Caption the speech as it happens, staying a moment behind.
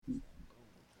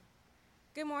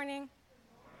Good morning.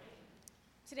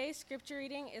 Today's scripture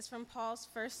reading is from Paul's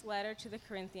first letter to the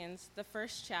Corinthians, the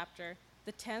first chapter,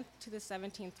 the 10th to the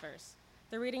 17th verse.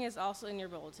 The reading is also in your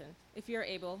bulletin. If you are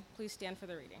able, please stand for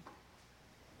the reading.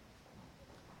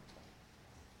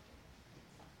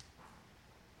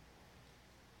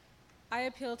 I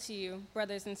appeal to you,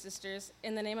 brothers and sisters,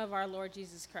 in the name of our Lord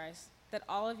Jesus Christ, that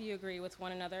all of you agree with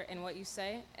one another in what you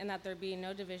say, and that there be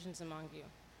no divisions among you,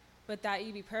 but that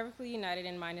you be perfectly united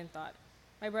in mind and thought.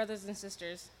 My brothers and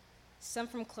sisters, some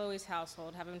from Chloe's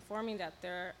household have informed me that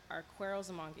there are quarrels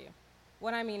among you.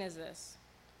 What I mean is this.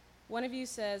 One of you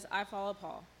says, I follow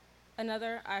Paul.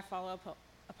 Another, I follow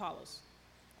Apollos.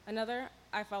 Another,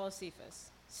 I follow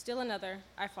Cephas. Still another,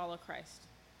 I follow Christ.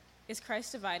 Is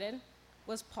Christ divided?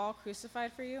 Was Paul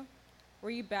crucified for you?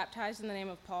 Were you baptized in the name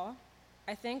of Paul?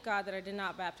 I thank God that I did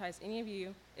not baptize any of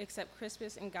you except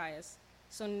Crispus and Gaius,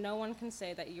 so no one can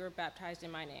say that you were baptized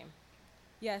in my name.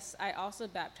 Yes, I also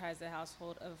baptized the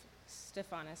household of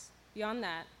Stephanas. Beyond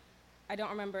that, I don't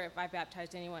remember if I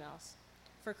baptized anyone else.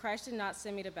 For Christ did not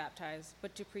send me to baptize,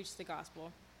 but to preach the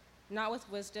gospel, not with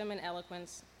wisdom and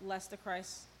eloquence, lest the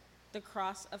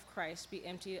cross of Christ be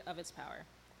empty of its power.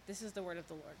 This is the word of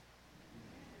the Lord.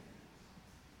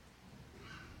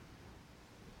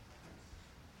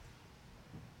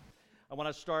 I want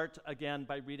to start again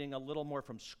by reading a little more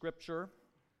from Scripture,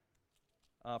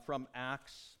 from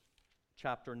Acts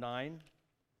chapter 9,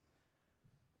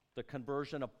 the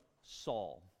conversion of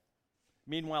Saul.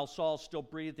 Meanwhile, Saul, still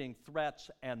breathing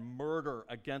threats and murder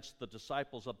against the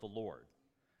disciples of the Lord,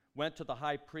 went to the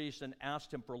high priest and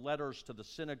asked him for letters to the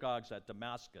synagogues at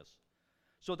Damascus,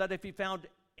 so that if he found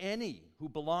any who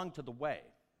belonged to the way,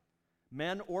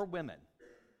 men or women,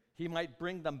 he might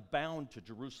bring them bound to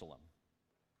Jerusalem.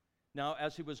 Now,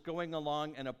 as he was going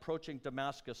along and approaching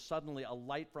Damascus, suddenly a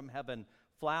light from heaven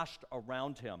flashed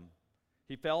around him.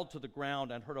 He fell to the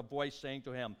ground and heard a voice saying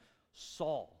to him,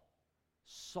 Saul,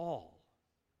 Saul,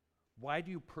 why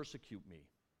do you persecute me?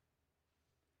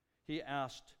 He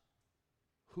asked,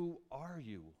 Who are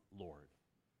you, Lord?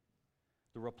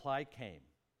 The reply came,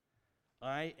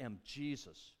 I am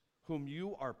Jesus, whom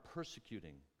you are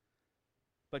persecuting.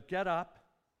 But get up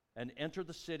and enter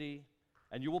the city,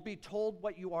 and you will be told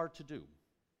what you are to do.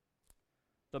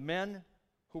 The men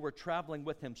who were traveling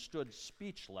with him stood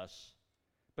speechless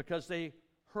because they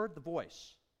heard the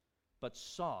voice, but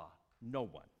saw no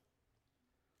one.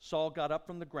 Saul got up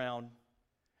from the ground,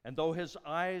 and though his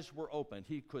eyes were open,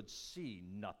 he could see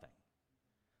nothing.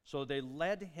 So they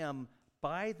led him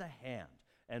by the hand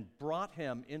and brought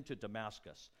him into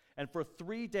Damascus. And for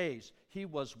 3 days he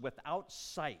was without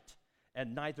sight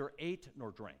and neither ate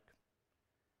nor drank.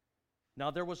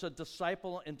 Now there was a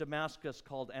disciple in Damascus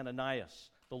called Ananias.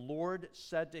 The Lord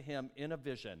said to him in a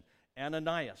vision,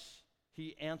 Ananias.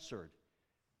 He answered,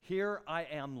 Here I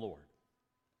am, Lord.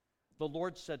 The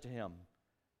Lord said to him,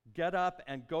 Get up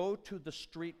and go to the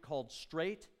street called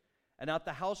Straight, and at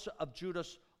the house of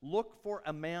Judas look for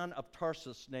a man of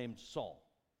Tarsus named Saul.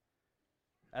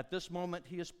 At this moment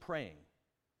he is praying,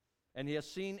 and he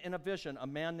has seen in a vision a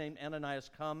man named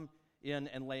Ananias come in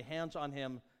and lay hands on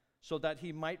him so that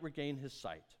he might regain his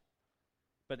sight.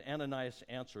 But Ananias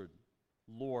answered,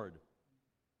 Lord,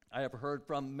 I have heard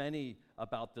from many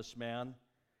about this man,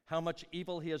 how much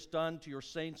evil he has done to your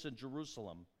saints in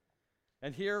Jerusalem.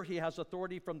 And here he has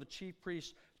authority from the chief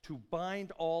priests to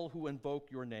bind all who invoke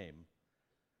your name.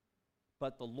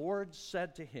 But the Lord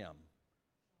said to him,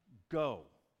 Go,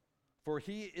 for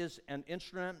he is an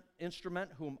instrument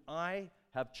whom I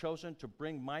have chosen to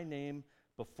bring my name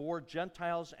before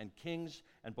Gentiles and kings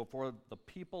and before the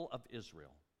people of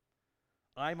Israel.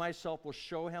 I myself will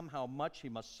show him how much he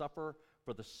must suffer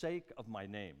for the sake of my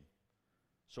name.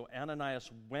 So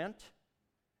Ananias went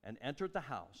and entered the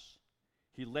house.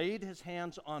 He laid his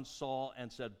hands on Saul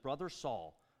and said, Brother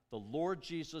Saul, the Lord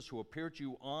Jesus, who appeared to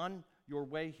you on your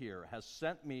way here, has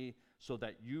sent me so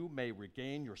that you may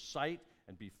regain your sight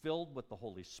and be filled with the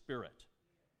Holy Spirit.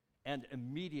 And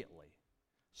immediately,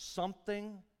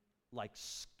 something like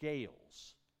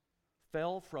scales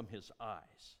fell from his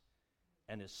eyes,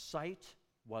 and his sight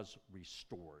was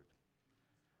restored.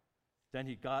 Then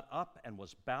he got up and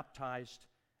was baptized,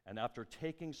 and after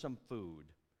taking some food,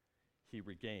 he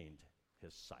regained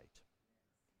his sight.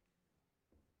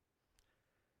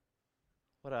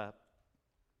 What a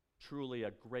truly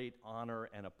a great honor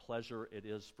and a pleasure it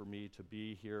is for me to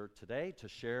be here today to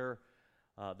share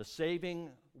the saving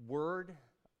word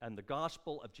and the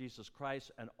gospel of Jesus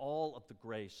Christ and all of the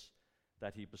grace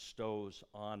that he bestows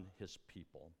on his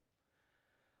people.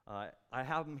 I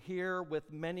have him here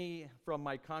with many from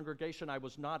my congregation I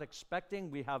was not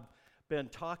expecting. We have been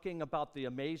talking about the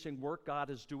amazing work God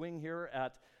is doing here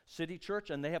at City Church,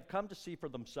 and they have come to see for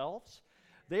themselves.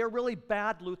 They are really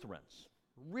bad Lutherans,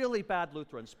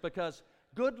 because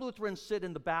good Lutherans sit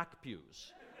in the back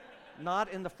pews,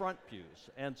 not in the front pews.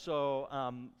 And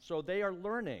so they are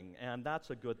learning, and that's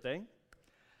a good thing.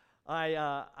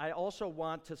 I also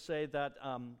want to say that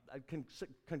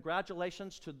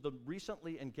congratulations to the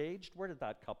recently engaged. Where did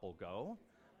that couple go?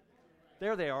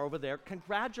 There they are over there.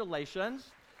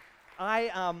 Congratulations.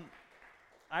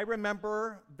 I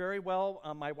remember very well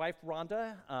my wife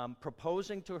Rhonda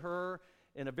proposing to her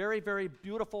in a very, very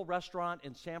beautiful restaurant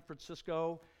in San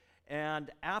Francisco.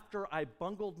 And after I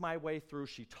bungled my way through,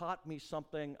 she taught me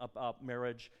something about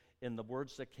marriage in the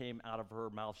words that came out of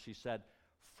her mouth. She said,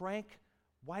 "Frank,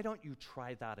 why don't you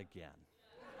try that again?"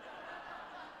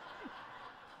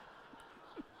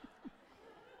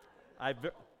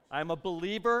 I'm a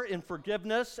believer in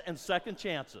forgiveness and second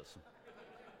chances.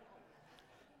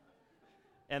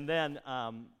 And then,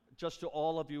 just to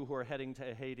all of you who are heading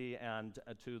to Haiti and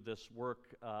to this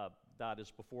work that is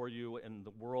before you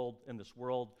in this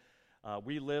world,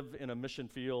 we live in a mission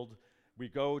field. We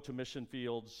go to mission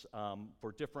fields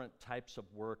for different types of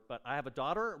work. But I have a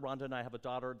daughter, Rhonda and I have a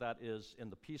daughter that is in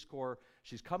the Peace Corps.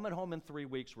 She's coming home in 3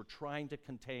 weeks. We're trying to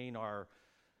contain our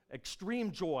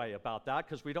extreme joy about that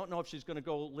because we don't know if she's going to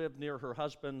go live near her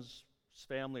husband's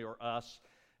family or us.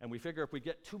 And we figure if we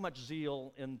get too much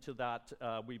zeal into that,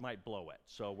 we might blow it.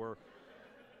 So we're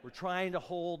trying to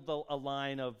hold a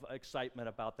line of excitement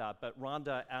about that. But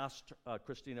Rhonda asked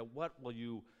Christina, what will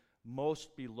you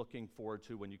most be looking forward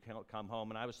to when you come home?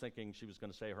 And I was thinking she was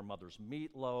going to say her mother's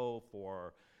meatloaf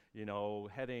or,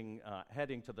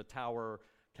 heading to the Tower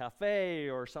Cafe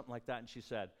or something like that. And she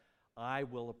said, I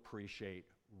will appreciate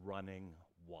running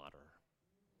water.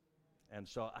 And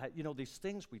so, these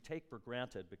things we take for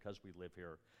granted because we live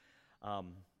here.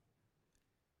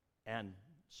 And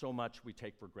so much we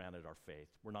take for granted our faith.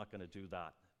 We're not going to do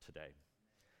that today.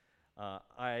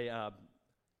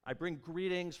 I bring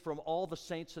greetings from all the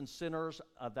saints and sinners.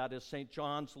 That is St.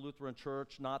 John's Lutheran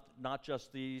Church, not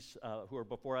just these who are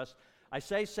before us. I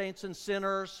say saints and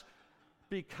sinners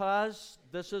because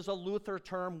this is a Luther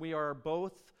term. We are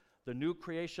both the new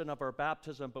creation of our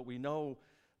baptism, but we know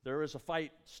there is a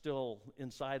fight still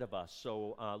inside of us.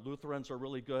 So Lutherans are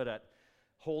really good at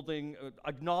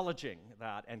acknowledging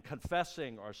that and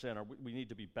confessing our sin. We need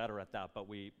to be better at that, but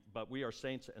we are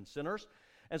saints and sinners.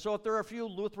 And so if there are a few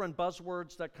Lutheran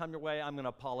buzzwords that come your way, I'm going to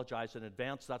apologize in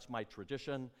advance. That's my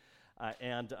tradition. But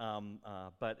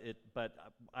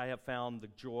I have found the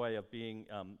joy of being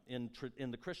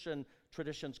in the Christian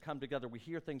traditions come together. We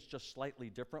hear things just slightly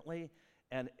differently,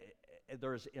 and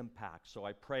there is impact. So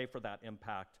I pray for that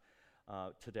impact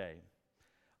today.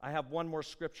 I have one more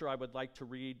scripture I would like to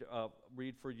read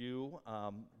for you,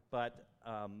 but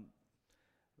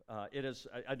it is.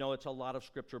 I know it's a lot of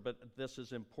scripture, but this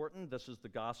is important. This is the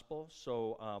gospel.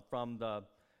 So from the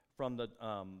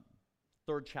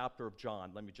third chapter of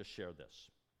John, let me just share this.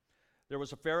 There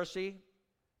was a Pharisee.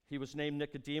 He was named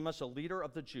Nicodemus, a leader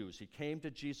of the Jews. He came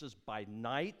to Jesus by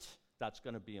night. That's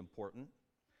going to be important.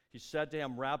 He said to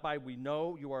him, Rabbi, we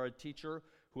know you are a teacher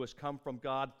who has come from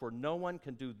God, for no one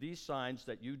can do these signs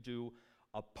that you do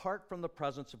apart from the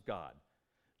presence of God.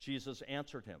 Jesus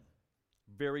answered him,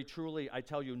 very truly, I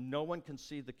tell you, no one can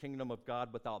see the kingdom of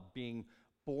God without being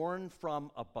born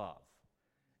from above.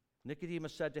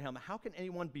 Nicodemus said to him, how can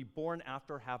anyone be born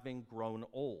after having grown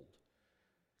old?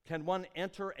 Can one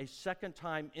enter a second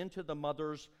time into the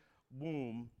mother's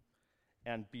womb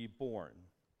and be born?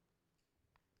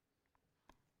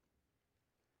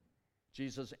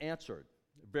 Jesus answered,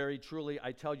 very truly,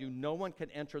 I tell you, no one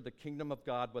can enter the kingdom of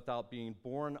God without being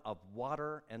born of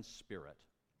water and spirit.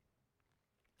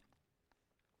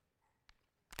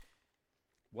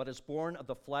 What is born of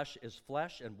the flesh is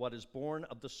flesh, and what is born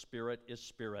of the spirit is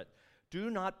spirit. Do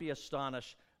not be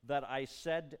astonished that I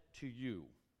said to you,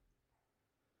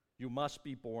 you must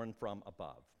be born from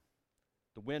above.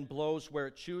 The wind blows where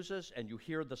it chooses, and you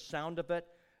hear the sound of it,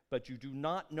 but you do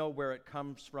not know where it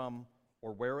comes from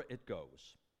or where it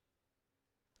goes.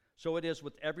 So it is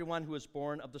with everyone who is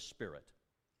born of the Spirit.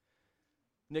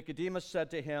 Nicodemus said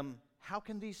to him, how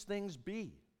can these things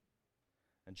be?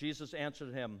 And Jesus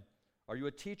answered him, are you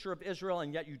a teacher of Israel,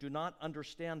 and yet you do not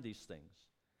understand these things?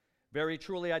 Very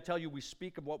truly, I tell you, we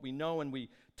speak of what we know, and we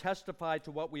testify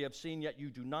to what we have seen, yet you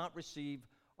do not receive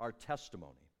our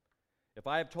testimony. If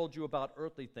I have told you about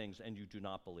earthly things and you do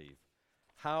not believe,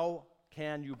 how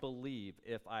can you believe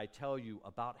if I tell you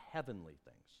about heavenly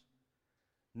things?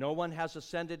 No one has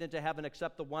ascended into heaven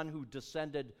except the one who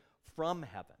descended from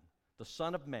heaven, the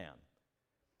Son of Man.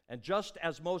 And just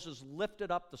as Moses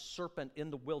lifted up the serpent in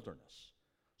the wilderness,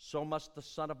 so must the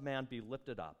Son of Man be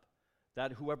lifted up,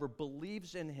 that whoever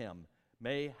believes in him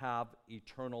may have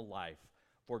eternal life.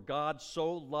 For God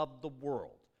so loved the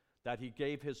world that he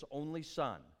gave his only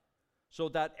Son, so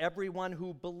that everyone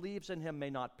who believes in him may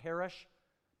not perish,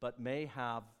 but may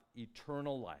have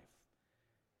eternal life.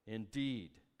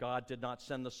 Indeed, God did not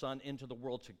send the Son into the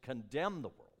world to condemn the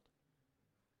world,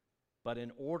 but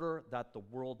in order that the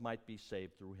world might be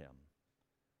saved through him.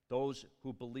 Those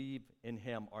who believe in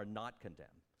him are not condemned,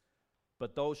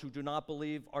 but those who do not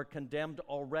believe are condemned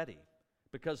already,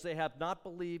 because they have not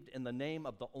believed in the name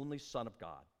of the only Son of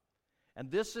God.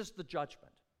 And this is the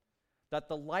judgment, that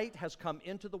the light has come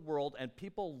into the world, and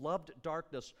people loved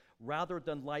darkness rather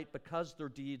than light because their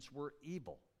deeds were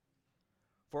evil.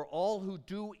 For all who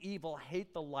do evil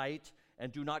hate the light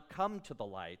and do not come to the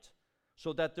light,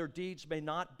 so that their deeds may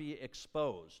not be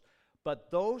exposed.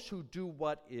 But those who do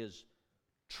what is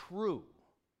true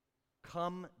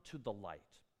come to the light,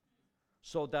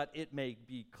 so that it may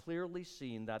be clearly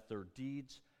seen that their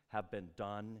deeds have been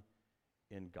done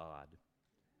in God.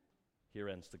 Here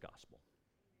ends the gospel.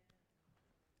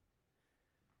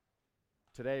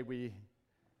 Today we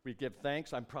give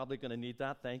thanks. I'm probably going to need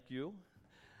that. Thank you.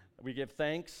 We give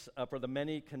thanks for the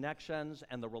many connections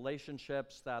and the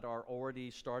relationships that are already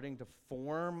starting to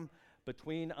form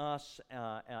between us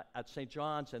at St.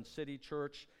 John's and City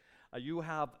Church. You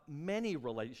have many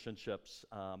relationships.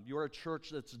 You're a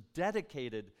church that's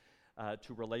dedicated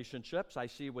to relationships. I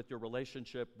see with your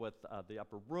relationship with the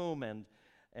upper room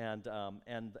and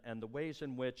the ways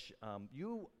in which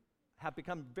you have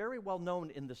become very well known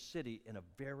in the city in a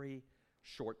very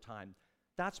short time.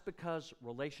 That's because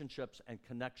relationships and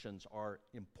connections are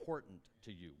important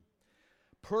to you.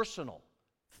 Personal,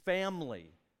 family,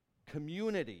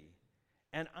 community,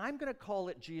 and I'm going to call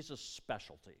it Jesus'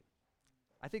 specialty.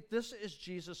 I think this is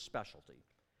Jesus' specialty.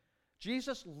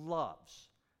 Jesus loves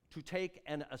to take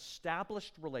an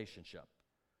established relationship,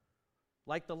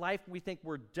 like the life we think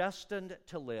we're destined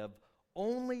to live,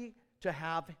 only to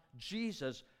have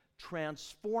Jesus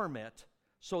transform it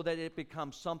so that it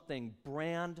becomes something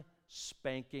brand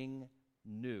spanking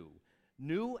new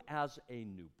as a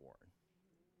newborn.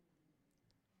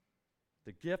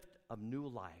 The gift of new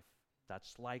life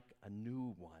that's like a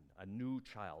new one, a new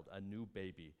child, a new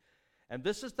baby. And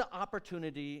this is the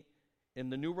opportunity in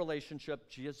the new relationship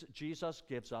Jesus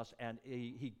gives us, and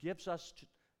he gives us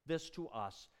this to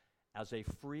us as a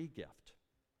free gift.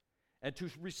 And to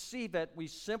receive it, we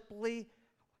simply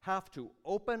have to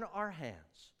open our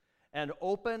hands and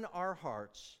open our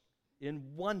hearts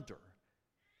in wonder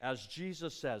as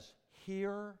Jesus says,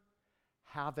 "Here,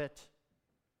 have it.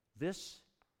 This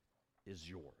is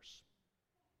yours."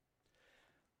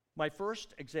 My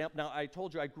first example, now I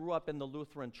told you I grew up in the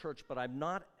Lutheran church, but I'm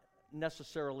not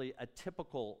necessarily a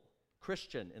typical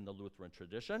Christian in the Lutheran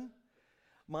tradition.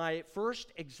 My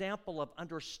first example of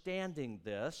understanding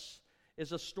this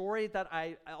is a story that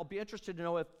I'll be interested to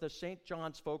know if the St.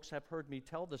 John's folks have heard me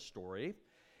tell this story.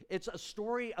 It's a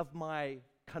story of my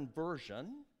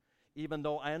conversion, even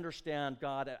though I understand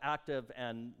God active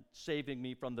and saving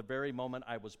me from the very moment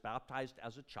I was baptized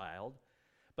as a child.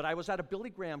 But I was at a Billy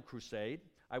Graham crusade.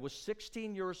 I was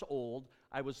 16 years old.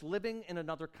 I was living in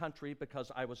another country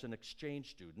because I was an exchange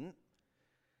student.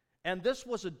 And this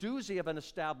was a doozy of an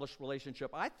established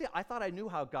relationship. I thought I knew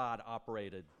how God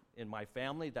operated in my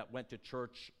family that went to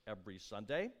church every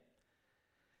Sunday.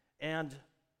 And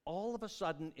all of a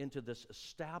sudden, into this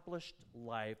established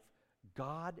life,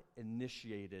 God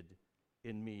initiated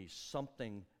in me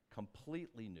something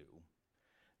completely new.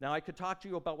 Now, I could talk to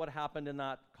you about what happened in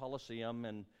that Colosseum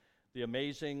and the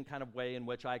amazing kind of way in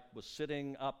which I was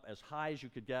sitting up as high as you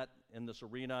could get in this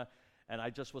arena, and I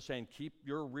just was saying, keep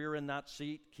your rear in that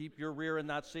seat, keep your rear in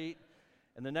that seat.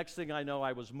 And the next thing I know,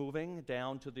 I was moving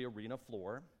down to the arena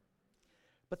floor.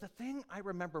 But the thing I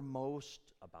remember most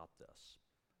about this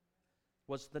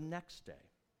was the next day,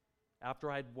 after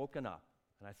I'd woken up,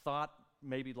 and I thought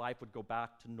maybe life would go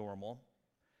back to normal.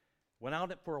 Went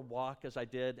out for a walk as I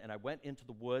did, and I went into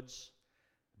the woods.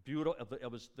 Beautiful.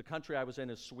 It was the country I was in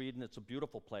is Sweden. It's a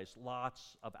beautiful place,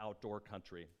 lots of outdoor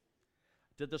country.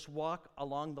 Did this walk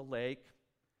along the lake,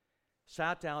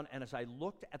 sat down, and as I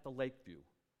looked at the lake view,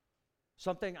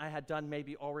 something I had done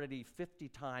maybe already 50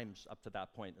 times up to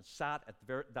that point, and sat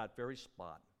at that very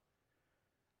spot,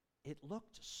 it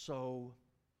looked so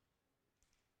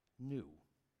new.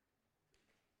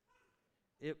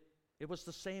 It was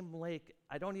the same lake.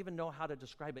 I don't even know how to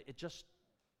describe it. It just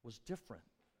was different.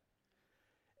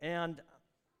 And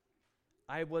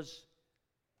I was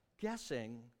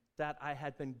guessing that I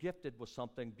had been gifted with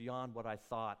something beyond what I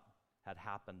thought had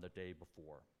happened the day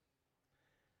before.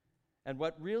 And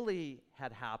what really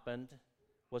had happened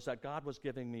was that God was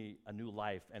giving me a new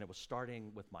life, and it was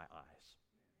starting with my eyes.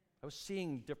 I was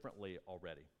seeing differently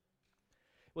already.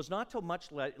 It was not till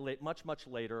much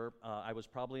later, I was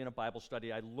probably in a Bible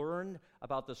study, I learned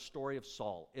about the story of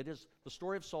Saul. The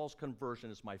story of Saul's conversion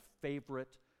is my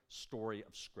favorite story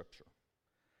of Scripture.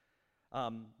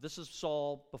 This is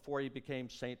Saul before he became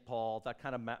St. Paul. That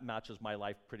kind of matches my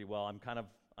life pretty well.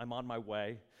 I'm on my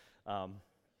way.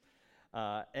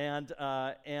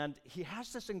 And he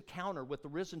has this encounter with the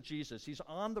risen Jesus. He's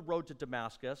on the road to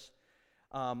Damascus.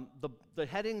 The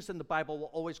headings in the Bible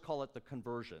will always call it the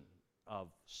conversion of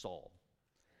Saul.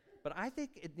 But I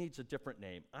think it needs a different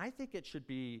name. I think it should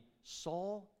be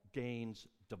Saul gains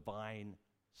divine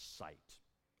sight.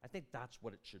 I think that's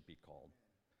what it should be called.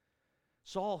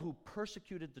 Saul, who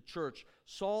persecuted the church,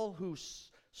 Saul, who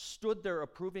stood there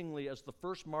approvingly as the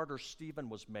first martyr Stephen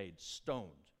was made,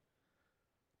 stoned.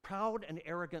 Proud and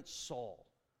arrogant Saul,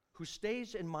 who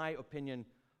stays, in my opinion,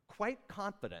 quite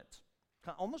confident,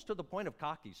 almost to the point of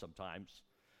cocky sometimes,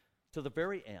 to the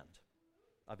very end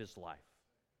of his life.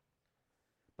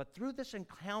 But through this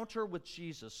encounter with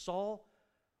Jesus, Saul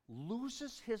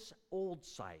loses his old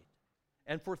sight,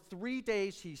 and for 3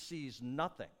 days he sees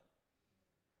nothing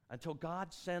until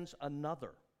God sends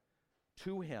another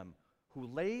to him who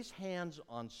lays hands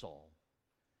on Saul.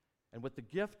 And with the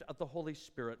gift of the Holy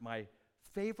Spirit, my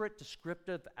favorite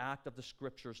descriptive act of the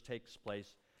Scriptures takes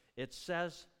place. It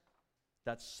says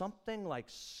that something like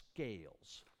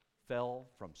scales fell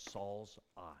from Saul's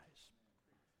eyes.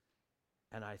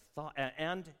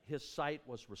 And his sight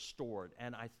was restored.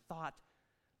 And I thought,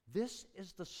 this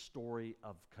is the story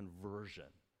of conversion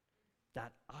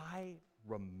that I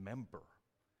remember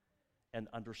and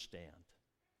understand.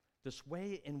 This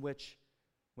way in which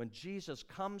when Jesus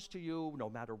comes to you, no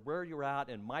matter where you're at,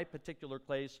 in my particular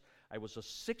case, I was a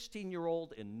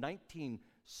 16-year-old in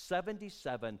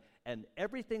 1977, and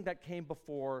everything that came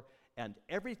before and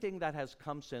everything that has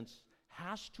come since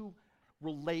has to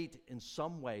relate in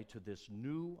some way to this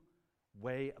new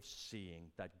way of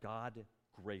seeing that God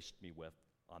graced me with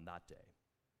on that day.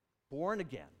 Born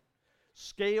again,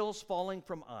 scales falling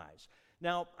from eyes.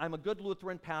 Now, I'm a good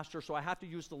Lutheran pastor, so I have to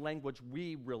use the language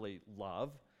we really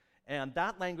love, and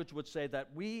that language would say that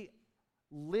we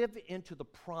live into the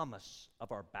promise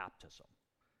of our baptism.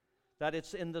 That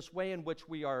it's in this way in which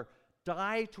we are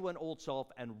die to an old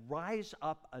self and rise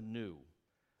up anew,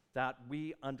 that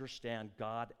we understand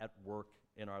God at work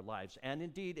in our lives. And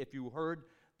indeed, if you heard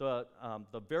the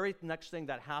very next thing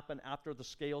that happened after the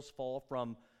scales fall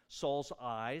from Saul's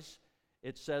eyes,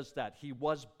 it says that he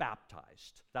was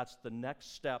baptized. That's the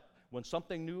next step. When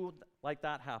something new like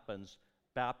that happens,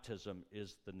 baptism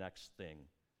is the next thing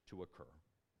to occur.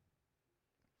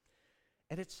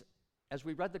 And it's, as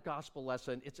we read the gospel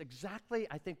lesson, it's exactly,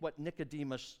 I think, what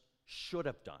Nicodemus should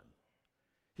have done.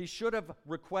 He should have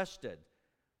requested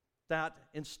that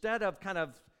instead of kind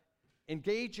of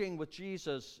engaging with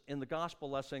Jesus in the gospel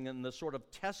lesson in the sort of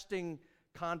testing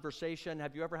conversation.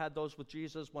 Have you ever had those with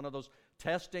Jesus? One of those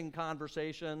testing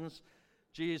conversations?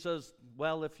 Jesus,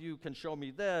 well, if you can show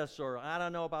me this, or I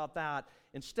don't know about that.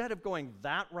 Instead of going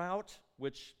that route,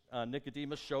 which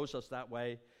Nicodemus shows us that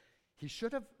way, he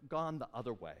should have gone the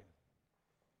other way.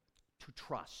 To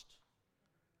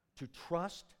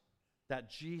trust that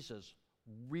Jesus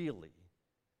really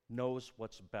knows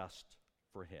what's best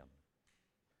for him.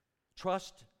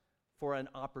 Trust for an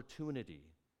opportunity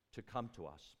to come to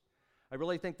us. I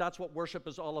really think that's what worship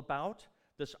is all about.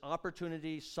 This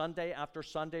opportunity, Sunday after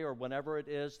Sunday, or whenever it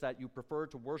is that you prefer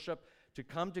to worship, to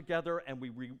come together and we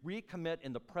recommit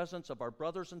in the presence of our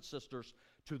brothers and sisters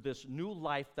to this new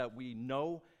life that we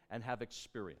know and have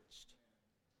experienced.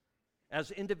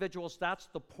 As individuals, that's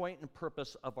the point and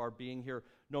purpose of our being here,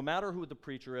 no matter who the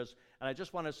preacher is. And I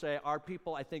just want to say, our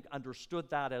people, I think, understood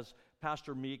that as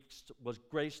Pastor Meeks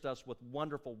graced us with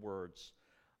wonderful words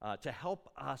to help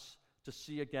us to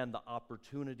see again the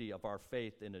opportunity of our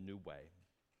faith in a new way.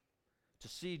 To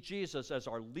see Jesus as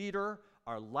our leader,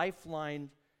 our lifeline,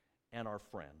 and our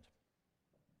friend.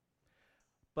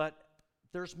 But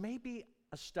there's maybe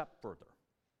a step further,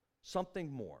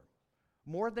 something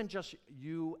more than just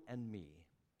you and me,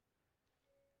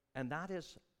 and that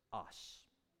is us.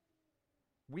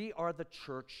 We are the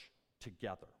church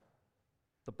together,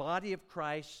 the body of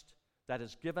Christ that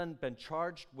has been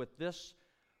charged with this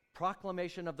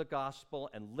proclamation of the gospel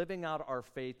and living out our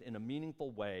faith in a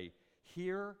meaningful way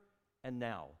here and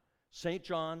now. St.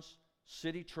 John's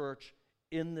City Church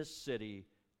in this city,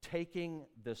 taking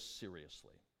this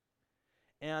seriously.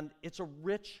 And it's a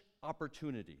rich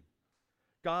opportunity.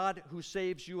 God, who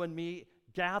saves you and me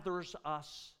gathers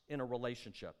us in a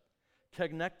relationship,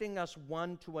 connecting us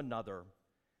one to another.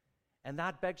 And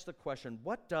that begs the question,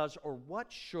 what does or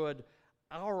what should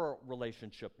our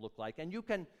relationship look like? And you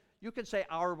can say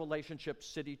our relationship,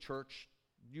 City Church,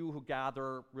 you who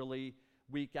gather really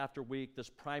week after week, this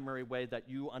primary way that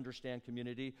you understand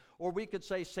community. Or we could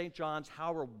say St. John's,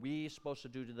 how are we supposed to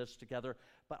do this together?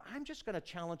 But I'm just going to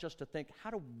challenge us to think, how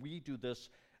do we do this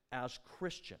as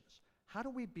Christians? How do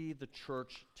we be the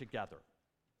church together?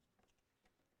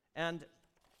 And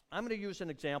I'm going to use an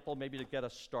example maybe to get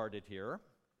us started here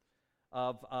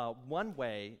of one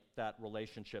way that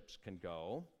relationships can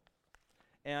go.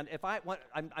 And if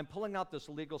I'm pulling out this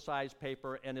legal size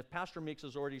paper, and if Pastor Meeks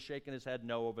is already shaking his head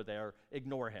no over there,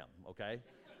 ignore him, okay?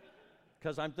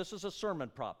 Because this is a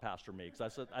sermon prop, Pastor Meeks.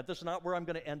 This is not where I'm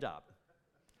going to end up.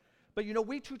 But you know,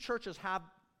 we two churches have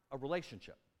a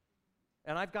relationship.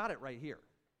 And I've got it right here.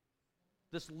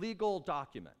 This legal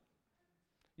document.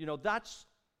 You know, that's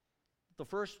the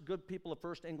first good people of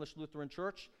First English Lutheran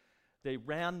Church. They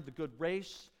ran the good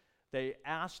race. They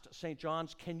asked St.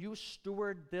 John's, can you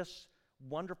steward this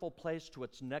wonderful place to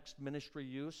its next ministry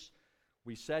use?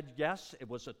 We said yes. It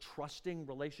was a trusting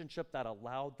relationship that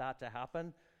allowed that to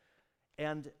happen.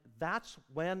 And that's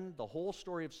when the whole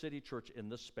story of City Church in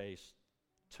this space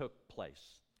took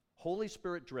place. Holy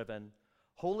Spirit driven,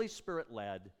 Holy Spirit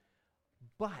led,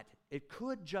 but it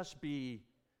could just be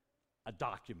a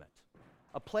document.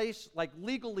 A place like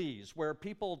legalese where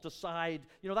people decide,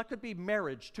 you know, that could be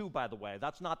marriage too, by the way.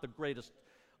 That's not the greatest.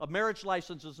 A marriage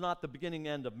license is not the beginning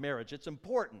end of marriage. It's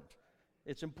important.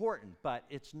 It's important, but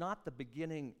it's not the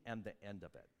beginning and the end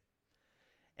of it.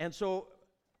 And so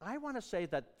I want to say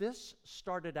that this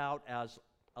started out as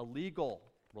a legal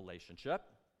relationship,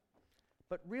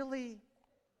 but really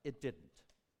it didn't.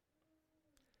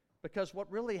 Because what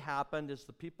really happened is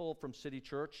the people from City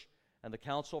Church and the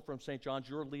council from St. John's,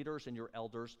 your leaders and your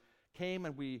elders, came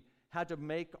and we had to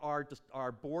make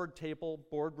our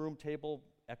boardroom table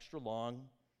extra long.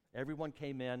 Everyone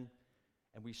came in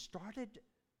and we started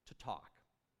to talk.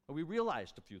 And we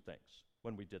realized a few things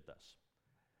when we did this.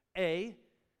 A,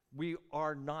 we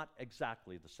are not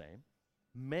exactly the same.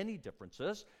 Many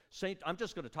differences. I'm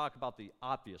just going to talk about the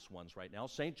obvious ones right now.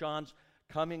 St. John's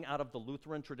coming out of the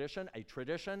Lutheran tradition, a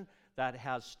tradition that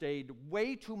has stayed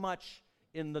way too much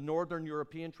in the Northern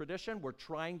European tradition. We're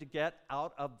trying to get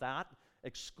out of that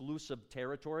exclusive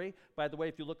territory. By the way,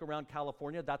 if you look around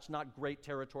California, that's not great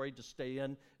territory to stay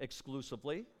in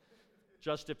exclusively,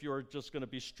 just if you're just going to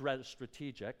be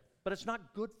strategic. But it's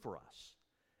not good for us.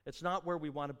 It's not where we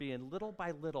want to be. And little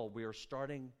by little, we are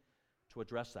starting to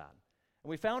address that. And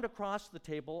we found across the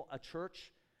table a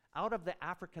church out of the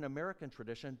African American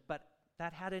tradition, but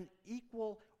that had an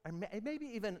equal, or maybe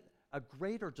even a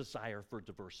greater desire for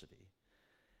diversity.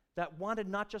 That wanted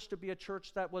not just to be a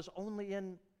church that was only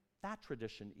in that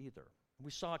tradition either. We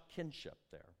saw kinship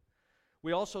there.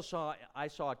 We also saw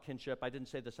a kinship, I didn't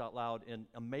say this out loud, in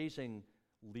amazing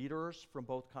leaders from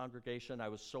both congregation. I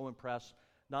was so impressed,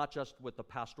 not just with the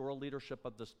pastoral leadership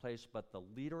of this place, but the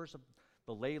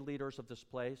lay leaders of this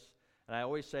place. And I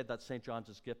always say that St. John's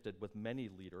is gifted with many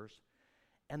leaders.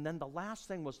 And then the last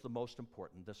thing was the most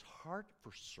important, this heart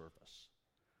for service.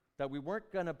 That we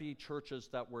weren't going to be churches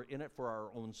that were in it for our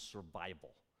own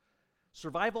survival.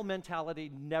 Survival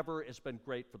mentality never has been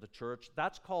great for the church.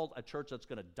 That's called a church that's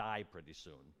going to die pretty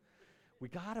soon. We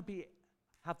got to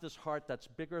have this heart that's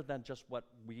bigger than just what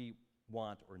we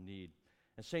want or need.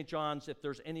 And St. John's, if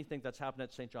there's anything that's happened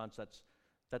at St. John's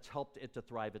that's helped it to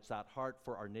thrive, it's that heart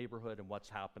for our neighborhood and what's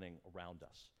happening around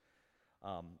us.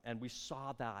 And we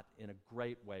saw that in a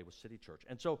great way with City Church.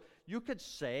 And so you could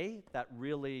say that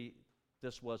really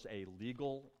this was a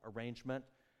legal arrangement,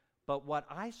 but what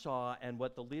I saw and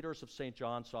what the leaders of St.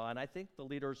 John saw, and I think the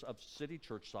leaders of City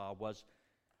Church saw, was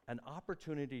an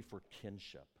opportunity for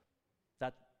kinship.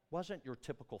 That wasn't your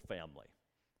typical family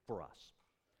for us.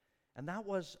 And that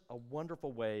was a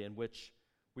wonderful way in which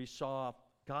we saw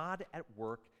God at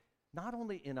work, not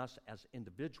only in us as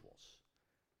individuals,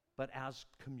 but as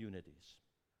communities.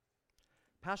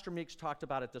 Pastor Meeks talked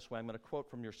about it this way. I'm going to quote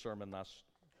from your sermon last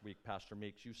week, Pastor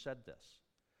Meeks. You said this: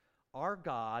 our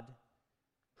God,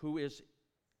 who is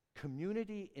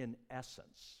community in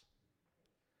essence,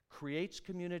 creates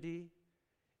community,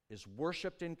 is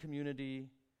worshiped in community,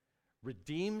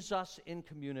 redeems us in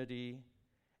community,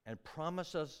 and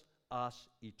promises us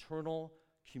eternal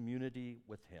community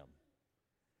with Him.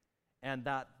 And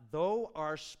that through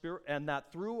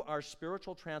our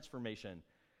spiritual transformation,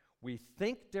 we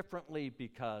think differently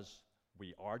because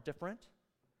we are different.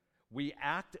 We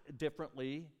act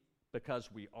differently because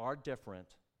we are different.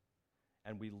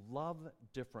 And we love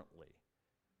differently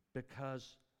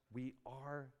because we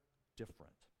are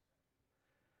different.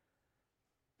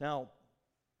 Now,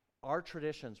 our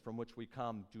traditions from which we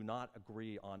come do not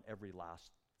agree on every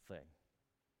last thing.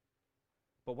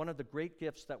 But one of the great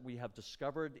gifts that we have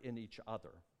discovered in each other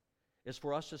is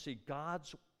for us to see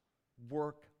God's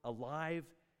work alive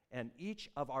in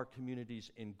each of our communities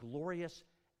in glorious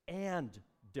and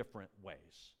different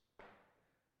ways.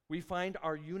 We find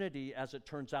our unity, as it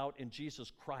turns out, in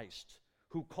Jesus Christ,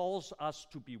 who calls us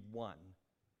to be one,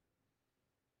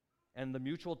 and the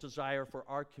mutual desire for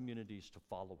our communities to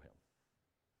follow him.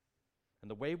 And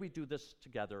the way we do this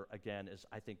together, again, is,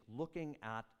 I think, looking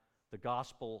at the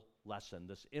gospel lesson,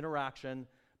 this interaction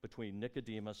between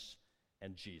Nicodemus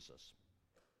and Jesus.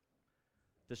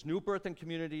 This new birth and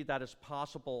community that is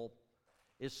possible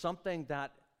is something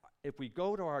that, if we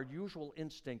go to our usual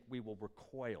instinct, we will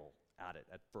recoil at it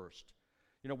at first.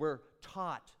 We're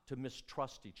taught to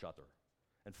mistrust each other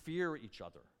and fear each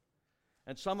other.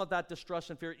 And some of that distrust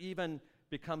and fear even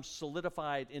becomes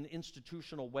solidified in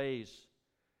institutional ways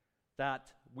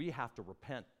that we have to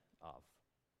repent of.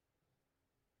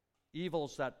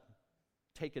 Evils that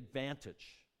take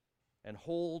advantage and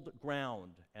hold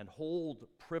ground and hold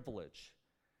privilege.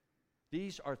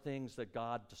 These are things that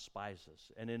God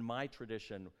despises. And in my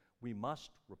tradition, we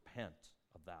must repent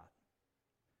of that.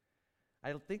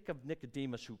 I think of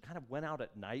Nicodemus, who kind of went out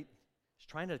at night. He's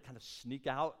trying to kind of sneak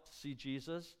out to see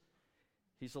Jesus.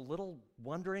 He's a little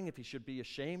wondering if he should be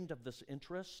ashamed of this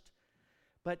interest.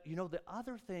 But, the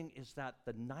other thing is that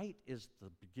the night is the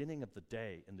beginning of the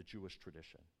day in the Jewish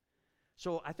tradition.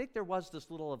 So I think there was this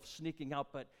little of sneaking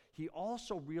out, but he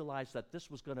also realized that this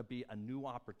was going to be a new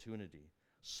opportunity,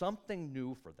 something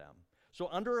new for them. So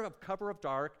under a cover of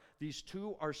dark, these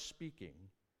two are speaking.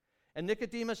 And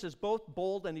Nicodemus is both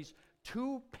bold and he's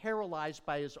too paralyzed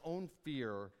by his own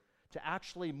fear to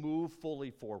actually move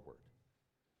fully forward.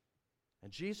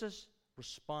 And Jesus'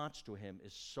 response to him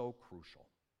is so crucial.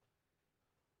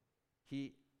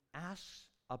 He asks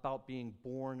about being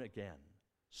born again,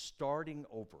 starting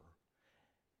over.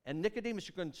 And Nicodemus,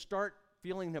 you can start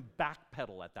feeling him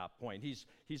backpedal at that point.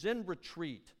 He's in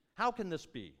retreat. How can this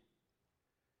be?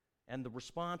 And the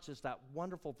response is that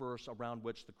wonderful verse around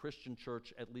which the Christian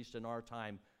church, at least in our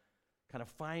time, kind of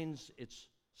finds its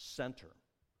center.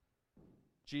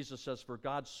 Jesus says, "For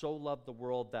God so loved the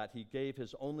world that he gave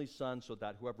his only Son so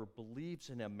that whoever believes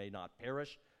in him may not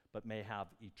perish, but may have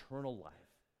eternal life."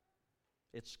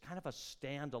 It's kind of a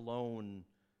standalone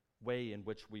way in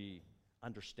which we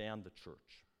understand the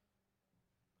church.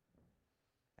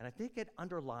 And I think it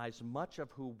underlies much of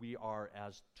who we are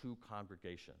as two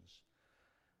congregations.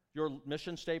 Your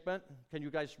mission statement, can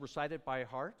you guys recite it by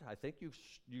heart? I think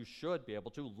you should be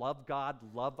able to. Love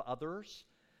God, love others.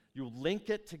 You link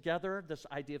it together, this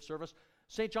idea of service.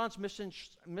 St. John's mission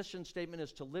statement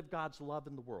is to live God's love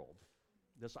in the world.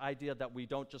 This idea that we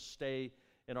don't just stay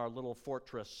in our little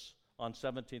fortress on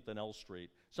 17th and L Street.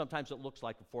 Sometimes it looks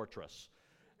like a fortress,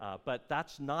 but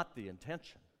that's not the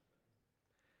intention.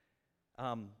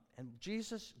 And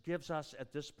Jesus gives us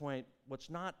at this point what's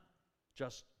not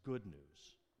just good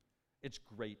news, it's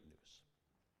great news.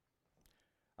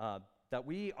 That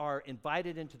we are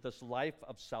invited into this life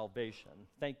of salvation.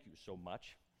 Thank you so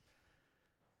much.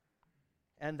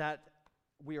 And that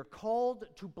we are called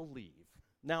to believe.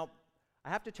 Now, I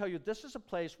have to tell you, this is a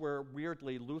place where,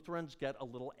 weirdly, Lutherans get a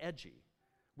little edgy.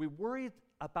 We worry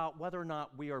about whether or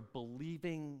not we are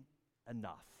believing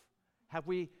enough. Have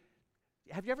you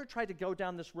ever tried to go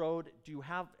down this road? Do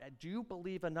you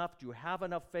believe enough? Do you have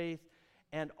enough faith?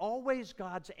 And always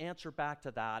God's answer back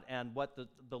to that, and what the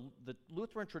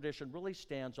Lutheran tradition really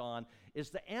stands on, is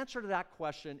the answer to that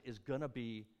question is going to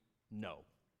be no.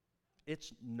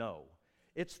 It's no.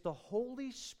 It's the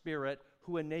Holy Spirit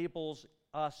who enables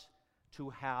us to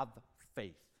have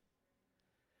faith.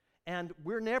 And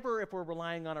we're never, if we're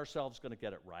relying on ourselves, going to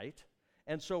get it right.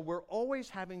 And so we're always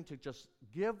having to just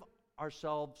give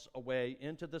ourselves away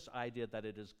into this idea that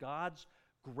it is God's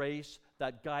grace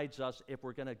that guides us if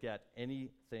we're going to get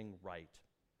anything right.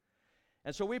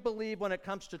 And so we believe when it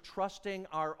comes to trusting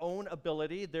our own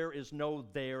ability, there is no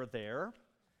there.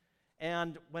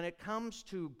 And when it comes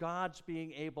to God's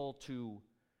being able to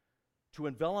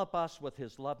envelop us with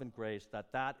his love and grace,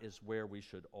 that is where we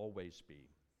should always be.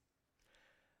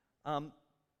 I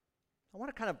want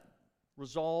to kind of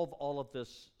resolve all of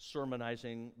this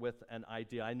sermonizing with an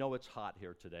idea. I know it's hot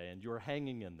here today, and you're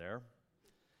hanging in there.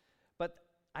 But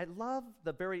I love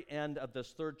the very end of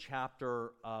this third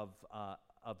chapter of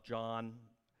John,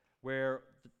 where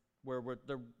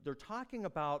they're talking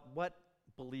about what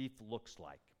belief looks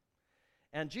like.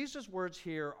 And Jesus' words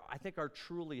here, I think, are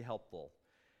truly helpful.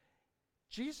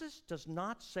 Jesus does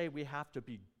not say we have to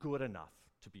be good enough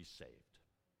to be saved.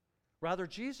 Rather,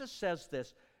 Jesus says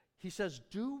this. He says,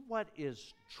 do what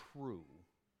is true.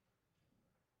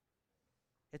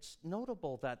 It's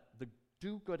notable that the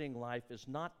do-gooding life is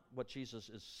not what Jesus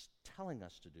is telling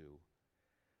us to do,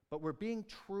 but we're being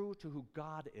true to who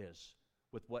God is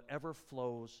with whatever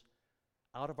flows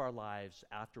out of our lives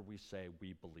after we say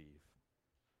we believe.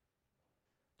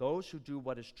 Those who do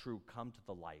what is true come to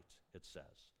the light, it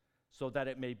says, so that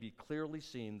it may be clearly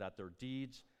seen that their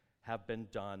deeds have been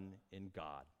done in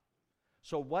God.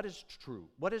 So what is true?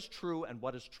 What is true and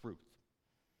what is truth?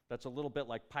 That's a little bit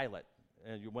like Pilate,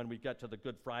 when we get to the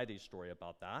Good Friday story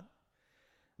about that.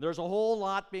 There's a whole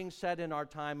lot being said in our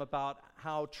time about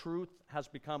how truth has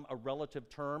become a relative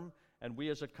term, and we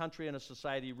as a country and a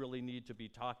society really need to be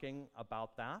talking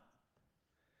about that.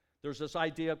 There's this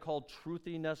idea called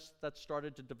truthiness that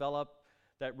started to develop,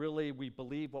 that really we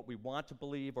believe what we want to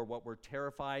believe or what we're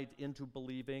terrified into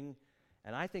believing.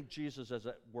 And I think Jesus is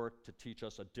at work to teach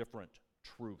us a different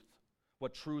truth,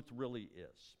 what truth really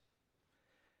is.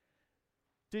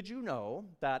 Did you know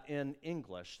that in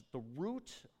English, the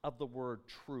root of the word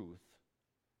truth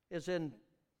is in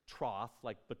troth,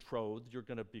 like betrothed? You're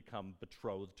going to become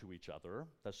betrothed to each other,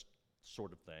 this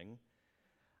sort of thing.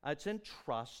 It's in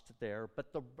trust there,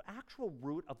 but the actual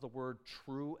root of the word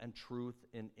true and truth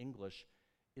in English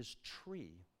is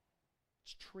tree.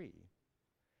 It's tree.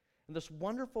 And this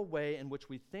wonderful way in which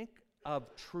we think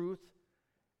of truth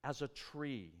as a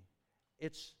tree,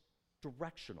 it's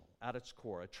directional at its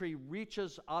core. A tree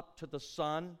reaches up to the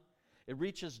sun, it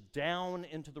reaches down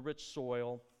into the rich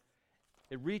soil,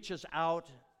 it reaches out,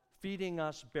 feeding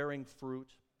us, bearing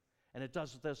fruit, and it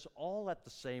does this all at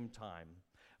the same time.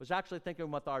 I was actually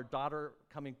thinking with our daughter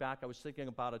coming back, I was thinking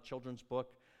about a children's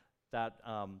book that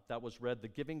was read, The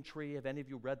Giving Tree. Have any of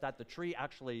you read that? The tree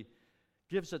actually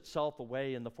gives itself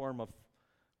away in the form of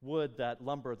wood, that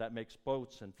lumber that makes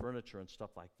boats and furniture and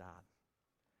stuff like that.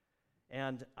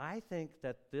 And I think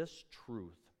that this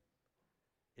truth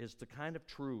is the kind of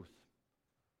truth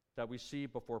that we see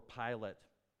before Pilate,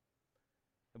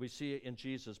 and we see it in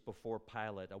Jesus before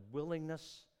Pilate, a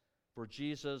willingness for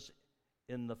Jesus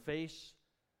in the face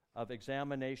of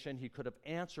examination. He could have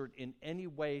answered in any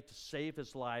way to save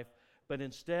his life, but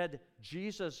instead,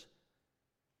 Jesus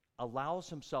allows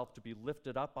himself to be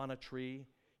lifted up on a tree.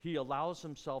 He allows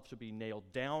himself to be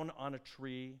nailed down on a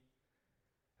tree.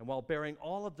 And while bearing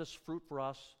all of this fruit for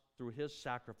us through his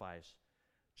sacrifice,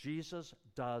 Jesus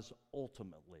does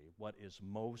ultimately what is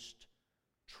most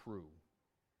true.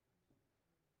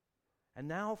 And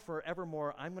now,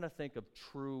 forevermore, I'm going to think of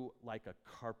true like a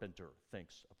carpenter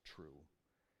thinks of true.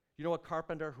 You know, a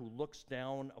carpenter who looks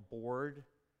down a board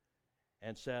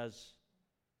and says,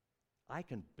 I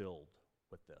can build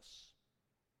with this.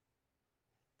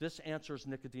 This answers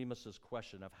Nicodemus'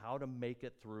 question of how to make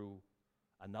it through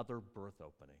another birth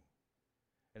opening.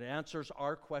 It answers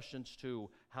our questions too,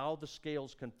 how the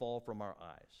scales can fall from our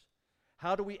eyes.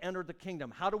 How do we enter the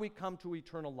kingdom? How do we come to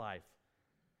eternal life?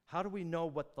 How do we know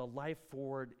what the life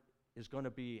forward is going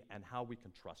to be and how we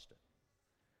can trust it?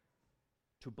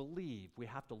 To believe, we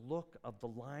have to look of the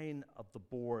line of the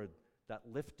board that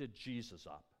lifted Jesus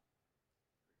up.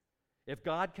 If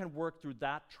God can work through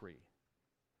that tree,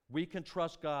 we can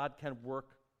trust God can work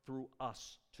through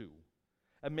us too.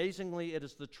 Amazingly, it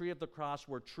is the tree of the cross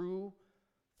where true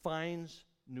finds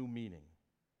new meaning.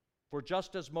 For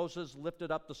just as Moses lifted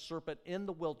up the serpent in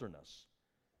the wilderness,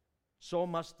 so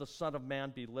must the Son of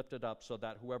Man be lifted up so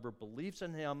that whoever believes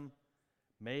in him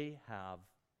may have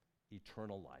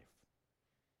eternal life.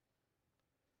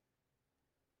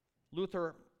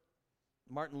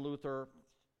 Martin Luther,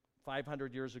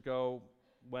 500 years ago,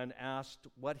 when asked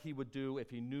what he would do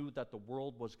if he knew that the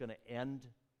world was going to end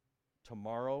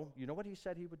tomorrow, you know what he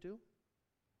said he would do?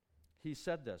 He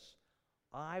said this,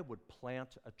 I would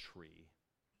plant a tree.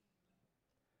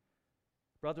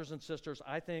 Brothers and sisters,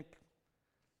 I think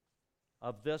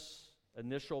of this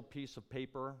initial piece of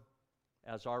paper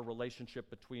as our relationship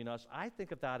between us. I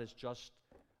think of that as just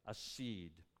a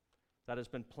seed that has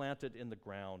been planted in the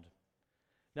ground.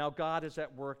 Now God is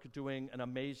at work doing an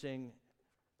amazing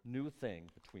new thing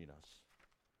between us.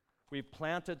 We've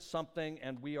planted something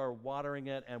and we are watering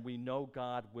it, and we know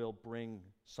God will bring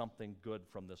something good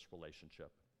from this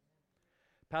relationship.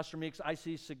 Pastor Meeks, I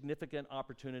see significant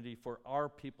opportunity for our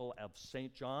people of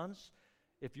St. John's.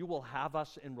 If you will have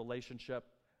us in relationship,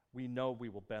 we know we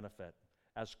will benefit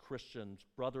as Christians,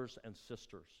 brothers and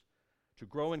sisters, to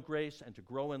grow in grace and to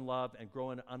grow in love and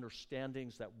grow in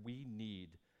understandings that we need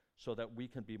so that we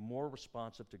can be more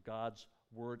responsive to God's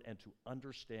word and to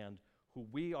understand who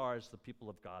we are as the people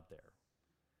of God there.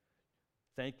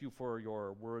 Thank you for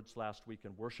your words last week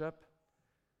in worship.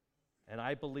 And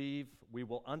I believe we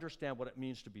will understand what it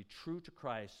means to be true to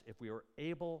Christ if we are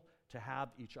able to have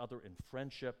each other in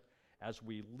friendship as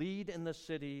we lead in the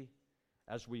city,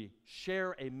 as we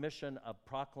share a mission of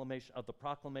the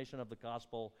proclamation of the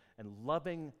gospel and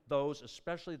loving those,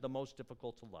 especially the most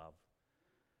difficult to love.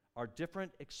 Our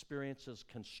different experiences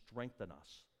can strengthen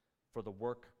us for the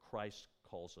work Christ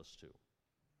calls us to.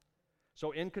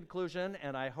 So in conclusion,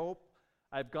 and I hope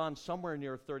I've gone somewhere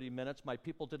near 30 minutes. My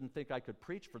people didn't think I could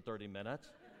preach for 30 minutes.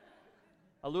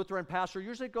 A Lutheran pastor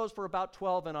usually goes for about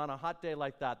 12, and on a hot day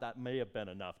like that, that may have been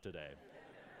enough today.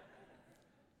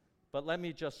 But let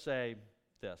me just say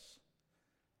this,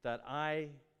 that I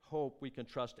hope we can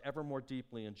trust ever more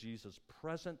deeply in Jesus'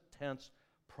 present tense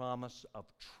promise of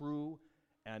true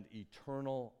and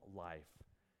eternal life.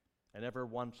 And every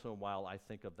once in a while, I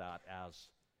think of that as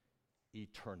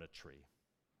eternity.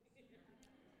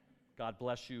 God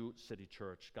bless you, City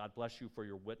Church. God bless you for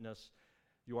your witness.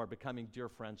 You are becoming dear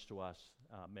friends to us.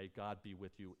 May God be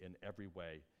with you in every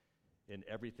way, in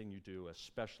everything you do,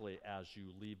 especially as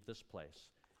you leave this place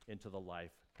into the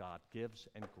life God gives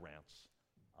and grants.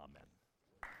 Amen.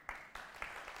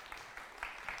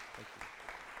 Thank you.